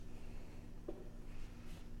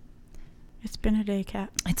It's been a day, Kat.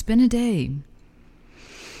 It's been a day.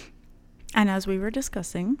 And as we were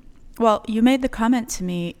discussing, well, you made the comment to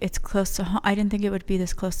me, it's close to home. I didn't think it would be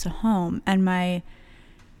this close to home. And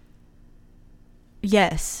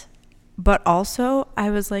yes, but also I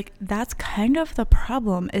was like, that's kind of the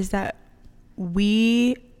problem, is that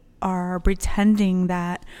we are pretending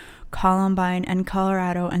that Columbine and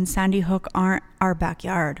Colorado and Sandy Hook aren't our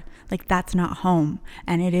backyard. Like, that's not home.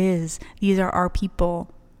 And it is. These are our people.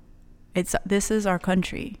 This is our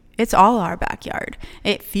country. It's all our backyard.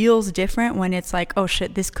 It feels different when it's like, oh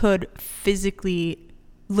shit, this could physically,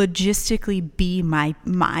 logistically be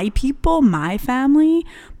my people, my family.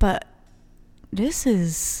 But this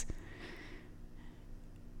is,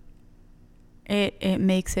 it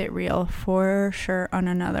makes it real for sure on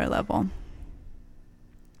another level.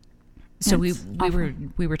 So we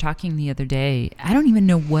were talking the other day. I don't even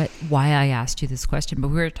know why I asked you this question, but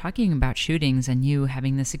we were talking about shootings and you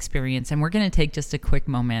having this experience. And we're going to take just a quick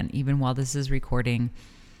moment, even while this is recording,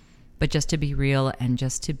 but just to be real and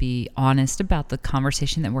just to be honest about the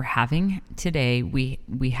conversation that we're having today. We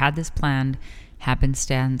had this planned.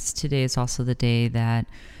 Happenstance. Today is also the day that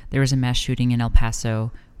there was a mass shooting in El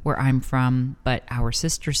Paso, where I'm from, but our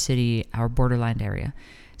sister city, our borderline area.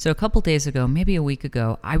 So a couple days ago, maybe a week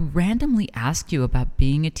ago, I randomly asked you about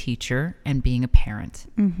being a teacher and being a parent.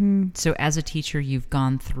 Mm-hmm. So as a teacher, you've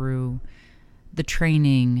gone through the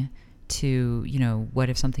training to, what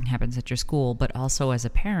if something happens at your school, but also as a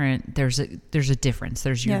parent, there's a difference.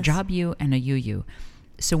 There's your job you and a you.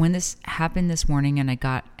 So when this happened this morning and I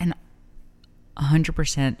got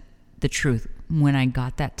 100% the truth, when I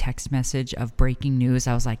got that text message of breaking news,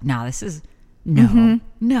 I was like, nah, this is...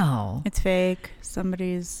 No. It's fake.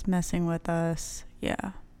 Somebody's messing with us.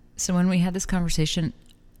 Yeah. So when we had this conversation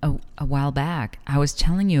a while back, I was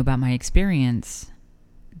telling you about my experience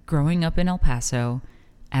growing up in El Paso.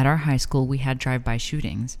 At our high school, we had drive-by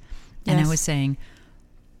shootings. Yes. And I was saying,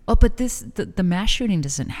 oh, but the mass shooting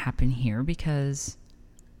doesn't happen here because,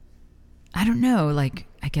 I don't know, like,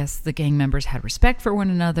 I guess the gang members had respect for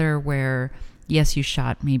one another where... Yes, you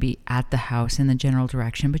shot maybe at the house in the general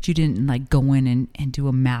direction, but you didn't like go in and do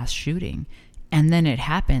a mass shooting. And then it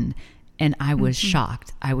happened and I was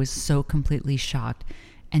shocked. I was so completely shocked.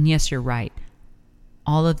 And yes, you're right.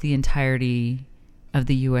 All of the entirety of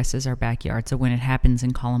the U.S. is our backyard. So when it happens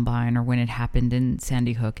in Columbine or when it happened in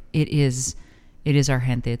Sandy Hook, it is our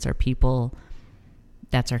gente, it's our people.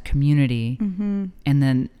 That's our community. Mm-hmm. And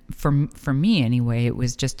then for me anyway, it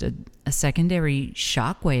was just a secondary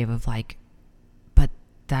shockwave of like,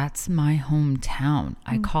 that's my hometown.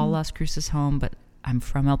 I call Las Cruces home, but I'm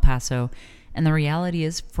from El Paso. And the reality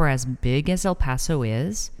is, for as big as El Paso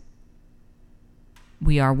is,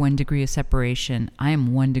 we are 1 degree of separation. I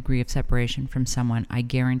am 1 degree of separation from someone, I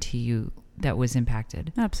guarantee you, that was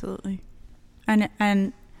impacted. Absolutely.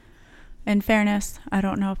 And in fairness, I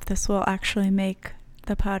don't know if this will actually make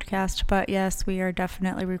the podcast, but yes, we are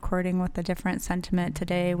definitely recording with a different sentiment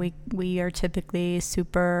today. We are typically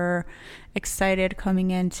super excited coming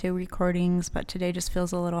into recordings, but today just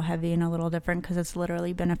feels a little heavy and a little different because it's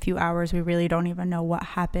literally been a few hours. We really don't even know what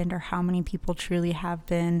happened or how many people truly have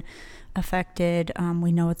been affected.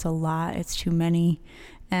 We know it's a lot. It's too many.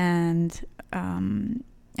 And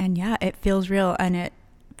yeah, it feels real. And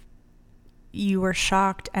you were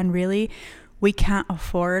shocked, and really, we can't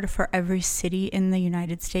afford for every city in the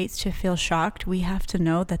United States to feel shocked. We have to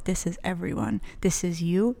know that this is everyone. This is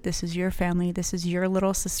you. This is your family. This is your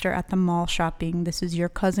little sister at the mall shopping. This is your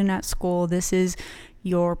cousin at school. This is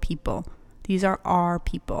your people. These are our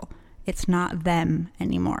people. It's not them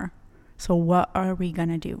anymore. So what are we going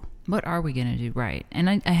to do? What are we going to do? Right. And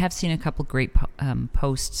I have seen a couple great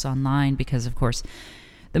posts online because, of course,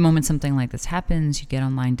 the moment something like this happens, you get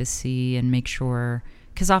online to see and make sure...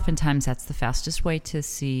 Because oftentimes that's the fastest way to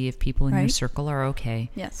see if people in your circle are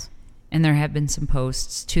okay. Yes. And there have been some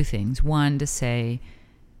posts, 2 things. One, to say,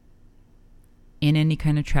 in any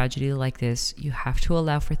kind of tragedy like this, you have to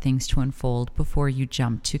allow for things to unfold before you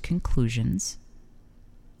jump to conclusions.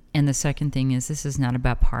 And the second thing is, this is not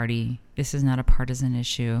about party. This is not a partisan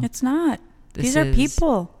issue. It's not. These are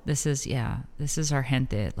people. This is our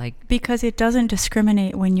gente. Like, because it doesn't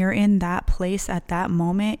discriminate when you're in that place at that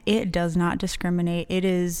moment. It does not discriminate. It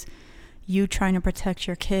is you trying to protect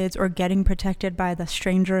your kids or getting protected by the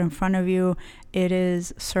stranger in front of you. It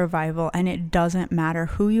is survival, and it doesn't matter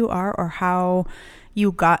who you are or how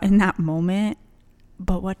you got in that moment.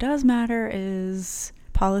 But what does matter is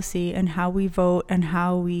policy and how we vote and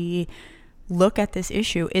how we look at this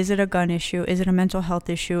issue. Is it a gun issue? Is it a mental health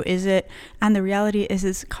issue? And the reality is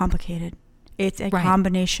it's complicated. It's a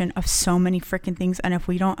combination of so many freaking things. And if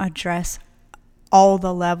we don't address all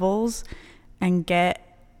the levels and get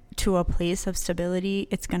to a place of stability,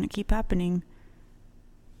 it's going to keep happening.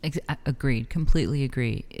 Agreed. Completely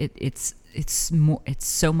agree. It's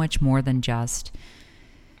so much more than just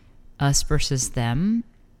us versus them.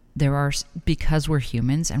 Because we're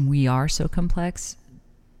humans and we are so complex,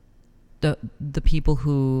 the people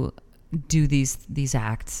who do these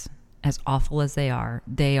acts, as awful as they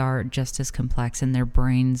are just as complex, and their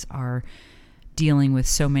brains are dealing with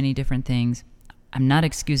so many different things. I'm not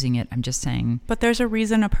excusing it. I'm just saying. But there's a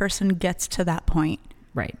reason a person gets to that point.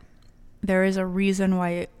 Right. There is a reason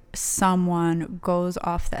why someone goes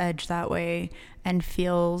off the edge that way and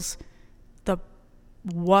feels the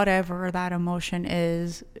whatever that emotion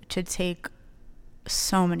is to take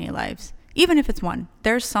so many lives. Even if it's one,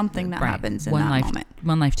 there's something that happens in that moment.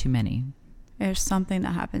 One life too many. There's something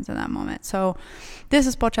that happens in that moment. So this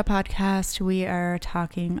is Pocha Podcast. We are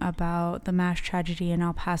talking about the mass tragedy in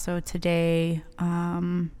El Paso today.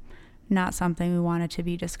 Not something we wanted to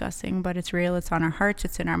be discussing, but it's real. It's on our hearts.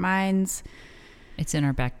 It's in our minds. It's in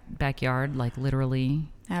our backyard, like literally.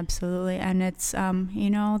 Absolutely. And it's,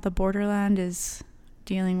 the borderland is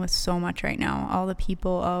dealing with so much right now. All the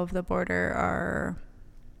people of the border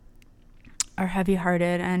are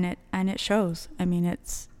heavy-hearted, and it shows. I mean,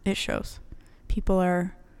 it shows. People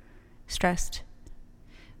are stressed.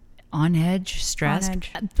 On edge, stressed.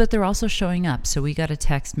 But they're also showing up. So we got a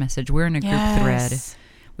text message. We're in a group thread.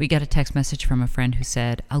 We got a text message from a friend who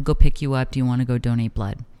said, I'll go pick you up. Do you want to go donate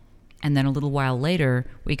blood? And then a little while later,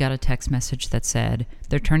 we got a text message that said,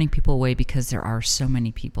 they're turning people away because there are so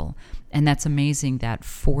many people. And that's amazing that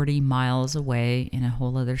 40 miles away in a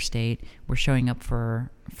whole other state, we're showing up for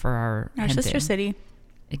our sister city.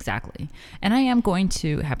 Exactly. And I am going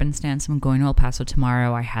to, happenstance, I'm going to El Paso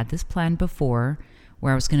tomorrow. I had this planned before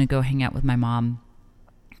where I was going to go hang out with my mom.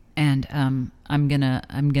 And I'm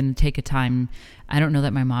gonna take a time. I don't know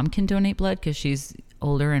that my mom can donate blood because she's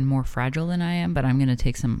older and more fragile than I am, but I'm gonna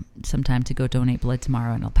take some time to go donate blood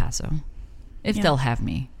tomorrow in El Paso. If they'll have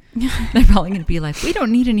me. They're probably gonna be like, we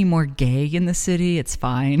don't need any more gay in the city. It's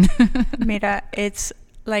fine. Mira, it's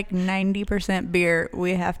like 90% beer.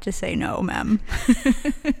 We have to say no, ma'am.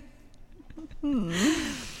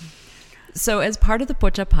 So as part of the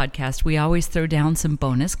Pocha Podcast, we always throw down some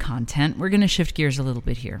bonus content. We're going to shift gears a little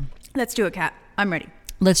bit here. Let's do it, Kat. I'm ready.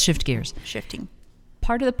 Let's shift gears. Shifting.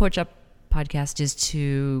 Part of the Pocha Podcast is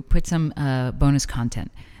to put some bonus content.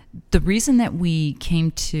 The reason that we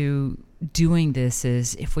came to doing this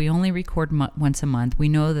is if we only record once a month, we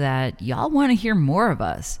know that y'all want to hear more of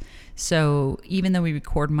us. So even though we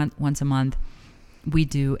record once a month, we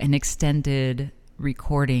do an extended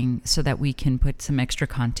recording so that we can put some extra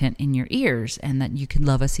content in your ears and that you can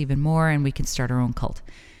love us even more and we can start our own cult.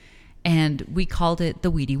 And we called it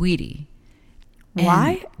the Weedy Weedy.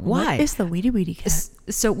 Why? Why? What is the Weedy Weedy, Kat?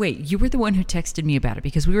 So wait, you were the one who texted me about it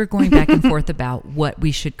because we were going back and forth about what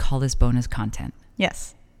we should call this bonus content.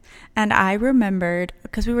 Yes. And I remembered,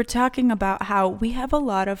 because we were talking about how we have a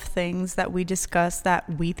lot of things that we discuss that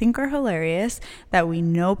we think are hilarious, that we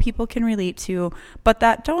know people can relate to, but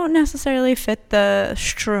that don't necessarily fit the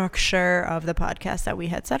structure of the podcast that we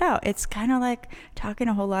had set out. It's kind of like talking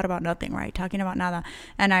a whole lot about nothing, right? Talking about nada.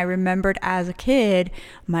 And I remembered as a kid,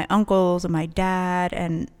 my uncles and my dad,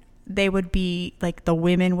 and they would be like, the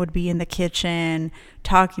women would be in the kitchen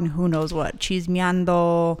talking who knows what,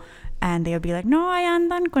 chismeando. And they would be like, no, I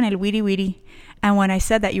andan con el weedy weedy. And when I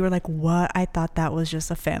said that, you were like, what? I thought that was just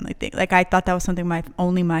a family thing. Like, I thought that was something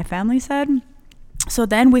only my family said. So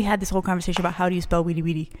then we had this whole conversation about how do you spell weedy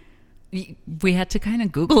weedy? We had to kind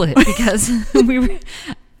of Google it because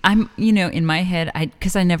I'm, in my head,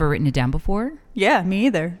 because I never written it down before. Yeah, me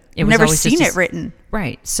either. I've never seen it written.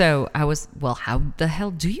 Right. So I was, well, how the hell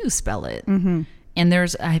do you spell it? Mm-hmm. And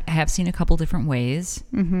I have seen a couple different ways.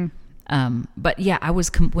 Mm-hmm. But yeah, I was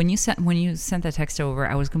when you sent that text over,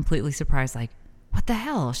 I was completely surprised. Like, what the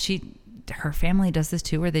hell? Her family does this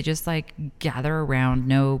too, where they just like gather around,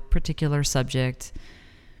 no particular subject.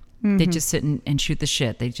 Mm-hmm. They just sit and shoot the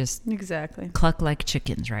shit. They just exactly cluck like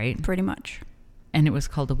chickens, right? Pretty much. And it was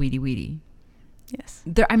called the Weedy Weedy. Yes.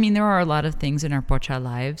 There are a lot of things in our Pocha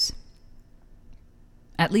lives,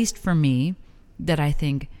 at least for me, that I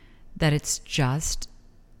think that it's just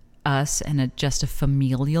us and just a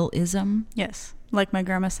familialism. Yes. Like my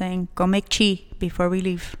grandma saying, go make chi before we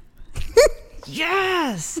leave.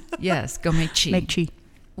 Yes. Yes. Go make chi. Make chi.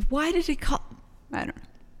 Why did it call? I don't know.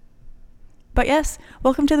 But yes,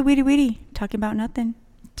 welcome to the Weedy Weedy. Talking about nothing.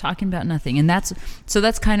 Talking about nothing. And that's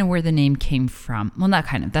kind of where the name came from. Well, not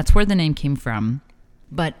kind of. That's where the name came from.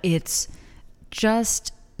 But it's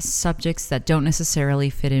just subjects that don't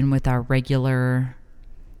necessarily fit in with our regular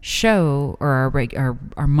show or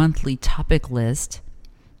our monthly topic list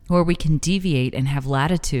where we can deviate and have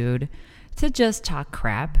latitude to just talk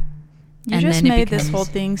crap. You and just then made this whole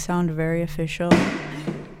thing sound very official.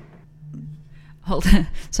 Hold on.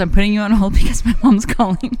 So I'm putting you on hold because my mom's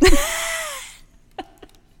calling.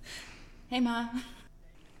 Hey, Mom.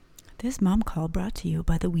 This mom call brought to you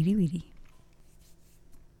by the Weedy Weedy.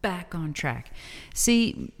 Back on track.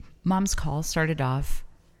 See, Mom's call started off,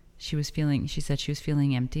 she said she was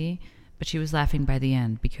feeling empty, but she was laughing by the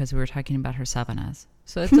end because we were talking about her sábanas.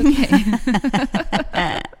 So it's okay.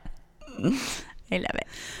 I love it.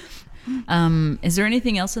 Is there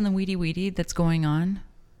anything else in the Weedy Weedy that's going on?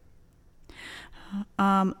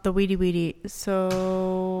 The Weedy Weedy.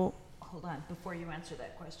 So, hold on. Before you answer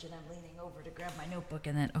that question, I'm leaning over to grab my notebook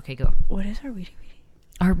and then, okay, go. What is our Weedy Weedy?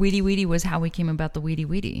 Our Weedy Weedy was how we came about the Weedy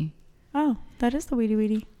Weedy. Oh, that is the Weedy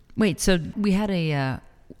Weedy. Wait, so we had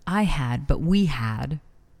we had.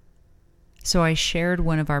 So I shared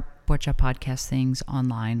one of our Bocha podcast things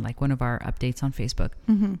online, like one of our updates on Facebook.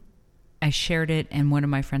 Mm-hmm. I shared it, and one of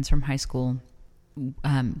my friends from high school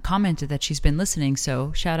commented that she's been listening.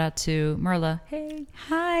 So shout out to Merla. Hey.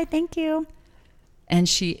 Hi, thank you. And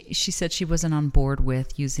she said she wasn't on board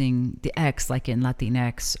with using the X like in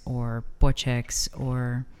Latinx or Bochex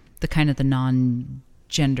or the kind of the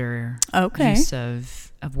non-gender use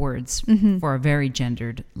of words for a very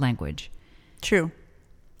gendered language. True.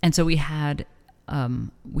 And so we have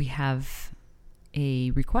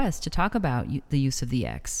a request to talk about the use of the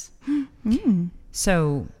X.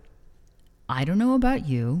 So I don't know about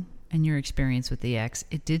you and your experience with the X.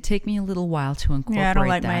 It did take me a little while to incorporate that. Yeah, I don't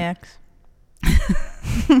like my ex.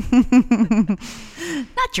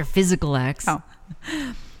 Not your physical X. Oh.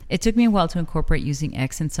 It took me a while to incorporate using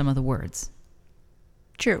X in some of the words.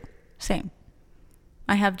 True. Same.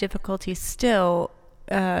 I have difficulty still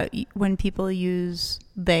when people use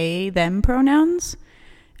they, them pronouns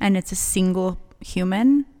and it's a single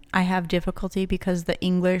human. I have difficulty because the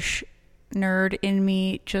English nerd in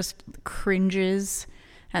me just cringes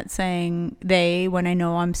at saying they when I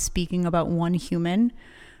know I'm speaking about one human.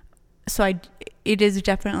 So it is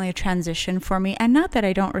definitely a transition for me. And not that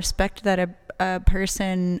I don't respect that a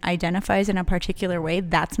person identifies in a particular way.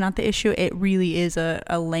 That's not the issue. It really is a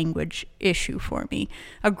language issue for me,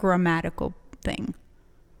 a grammatical thing.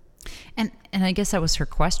 And I guess that was her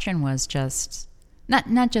question, was just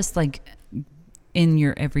not just like in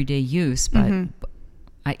your everyday use, but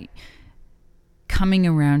coming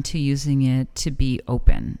around to using it to be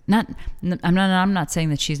open. I'm not saying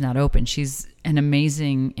that she's not open. She's an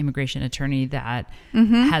amazing immigration attorney that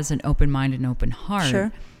has an open mind and open heart.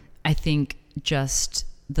 Sure. I think just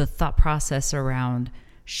the thought process around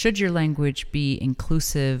should your language be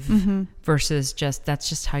inclusive versus just that's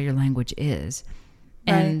just how your language is.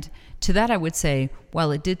 Right. And to that I would say,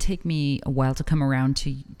 while it did take me a while to come around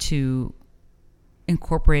to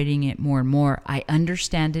incorporating it more and more, I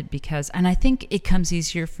understand it and I think it comes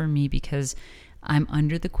easier for me because I'm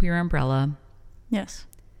under the queer umbrella. Yes.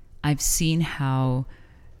 I've seen how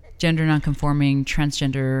gender nonconforming,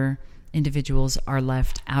 transgender individuals are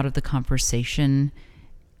left out of the conversation.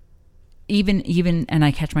 Even, and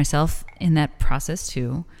I catch myself in that process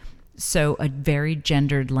too. So a very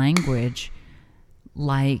gendered language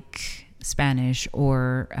like Spanish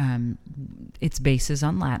or its basis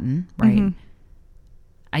on Latin, right?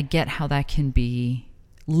 I get how that can be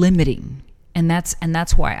limiting. And that's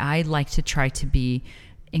why I like to try to be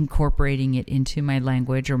incorporating it into my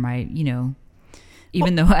language or my,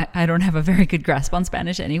 even though I don't have a very good grasp on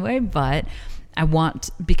Spanish anyway, but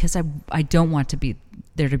because I don't want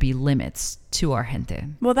there to be limits to our gente.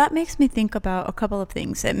 Well, that makes me think about a couple of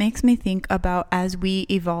things. It makes me think about, as we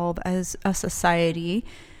evolve as a society,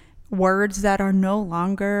 words that are no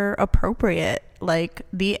longer appropriate, like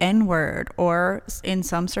the N-word, or in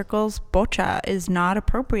some circles, bocha is not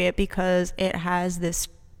appropriate because it has this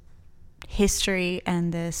history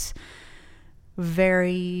and this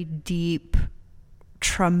very deep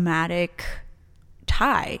traumatic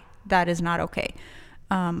tie that is not okay.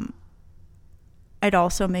 It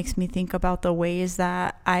also makes me think about the ways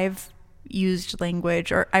that I've used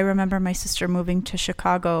language, or I remember my sister moving to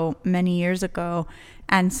Chicago many years ago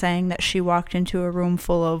and saying that she walked into a room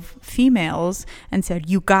full of females and said,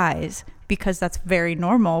 "You guys," because that's very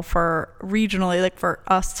normal for regionally, like for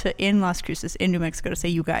us to in Las Cruces in New Mexico to say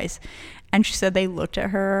 "you guys," and she said they looked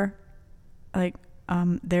at her like,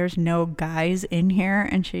 "There's no guys in here,"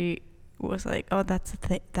 and she was like, "Oh, that's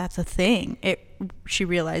a thing." She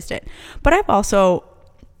realized it. But I've also,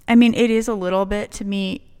 it is a little bit to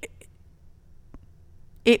me.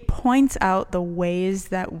 it points out the ways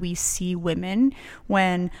that we see women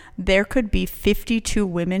when there could be 52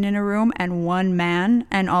 women in a room and one man,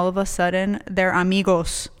 and all of a sudden they're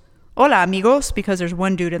amigos. Hola, amigos, because there's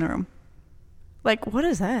one dude in the room. Like, what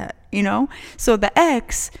is that? You know? So the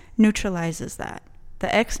X neutralizes that.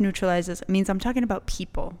 The X neutralizes, it means I'm talking about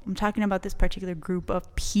people. I'm talking about this particular group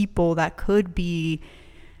of people that could be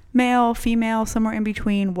male, female, somewhere in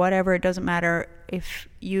between, whatever, it doesn't matter. If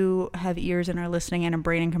you have ears and are listening and a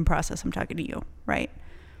brain and can process, I'm talking to you, right?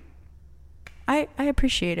 I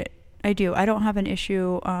appreciate it. I do. I don't have an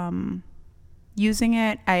issue using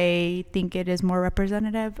it. I think it is more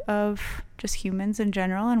representative of just humans in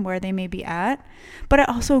general and where they may be at. But I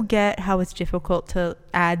also get how it's difficult to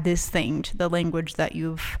add this thing to the language that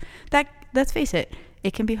let's face it,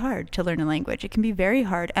 it can be hard to learn a language. It can be very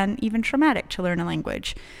hard and even traumatic to learn a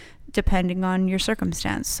language, depending on your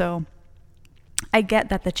circumstance. So I get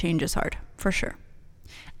that the change is hard, for sure.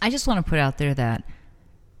 I just want to put out there that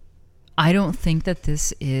I don't think that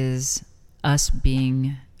this is us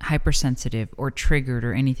being hypersensitive or triggered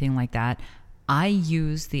or anything like that. I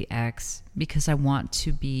use the X because I want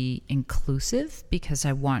to be inclusive, because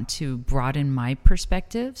I want to broaden my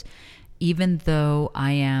perspectives, even though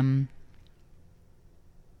I am,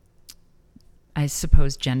 I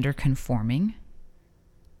suppose, gender conforming.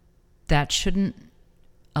 That shouldn't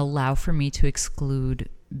allow for me to exclude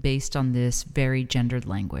based on this very gendered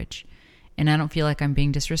language. And I don't feel like I'm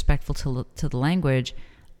being disrespectful to the language.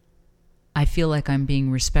 I feel like I'm being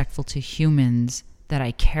respectful to humans that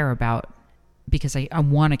I care about, because I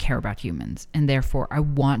want to care about humans. And therefore I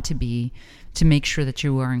want to make sure that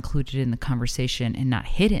you are included in the conversation and not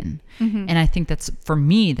hidden. Mm-hmm. And I think that's, for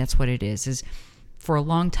me, that's what it is for a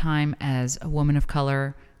long time as a woman of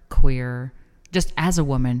color, queer, just as a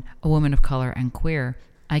woman of color and queer,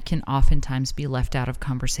 I can oftentimes be left out of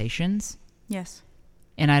conversations. Yes.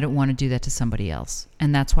 And I don't want to do that to somebody else.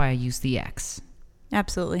 And that's why I use the X.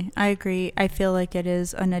 Absolutely. I agree. I feel like it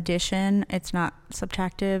is an addition. It's not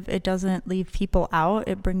subtractive. It doesn't leave people out.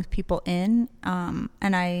 It brings people in.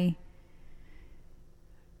 And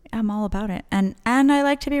I'm all about it. And I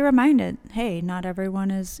like to be reminded, hey, not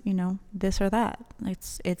everyone is, this or that.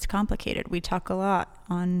 It's complicated. We talk a lot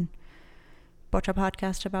on Bocha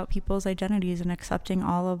Podcast about people's identities and accepting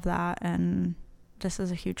all of that. And this is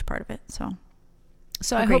a huge part of it. So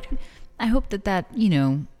I hope that,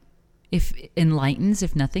 if enlightens,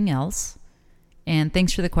 if nothing else. And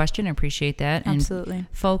thanks for the question. I appreciate that. Absolutely. And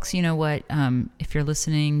folks, you know what? If you're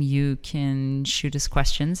listening, you can shoot us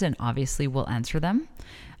questions and obviously we'll answer them.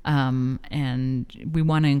 And we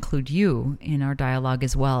want to include you in our dialogue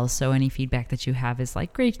as well. So any feedback that you have is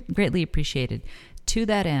greatly appreciated. To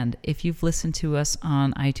that end, if you've listened to us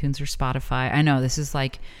on iTunes or Spotify, I know this is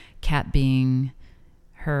like Kat being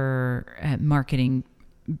her marketing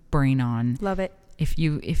brain on. Love it. If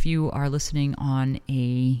you are listening on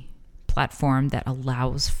a platform that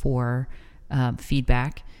allows for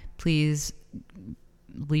feedback, please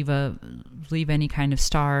leave any kind of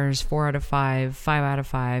stars, 4 out of 5, 5 out of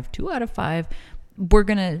 5, 2 out of 5. We're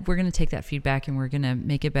gonna take that feedback and we're gonna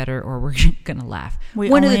make it better, or we're gonna laugh.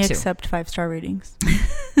 We only accept 5-star ratings.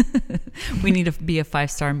 We need to be a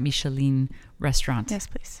 5-star Michelin restaurant. Yes,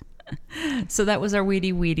 please. So that was our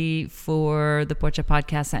weedy for the Bocha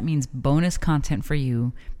Podcast. That means bonus content for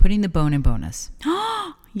you. Putting the bone in bonus.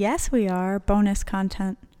 Yes, we are. Bonus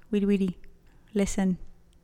content. Weedy. Listen.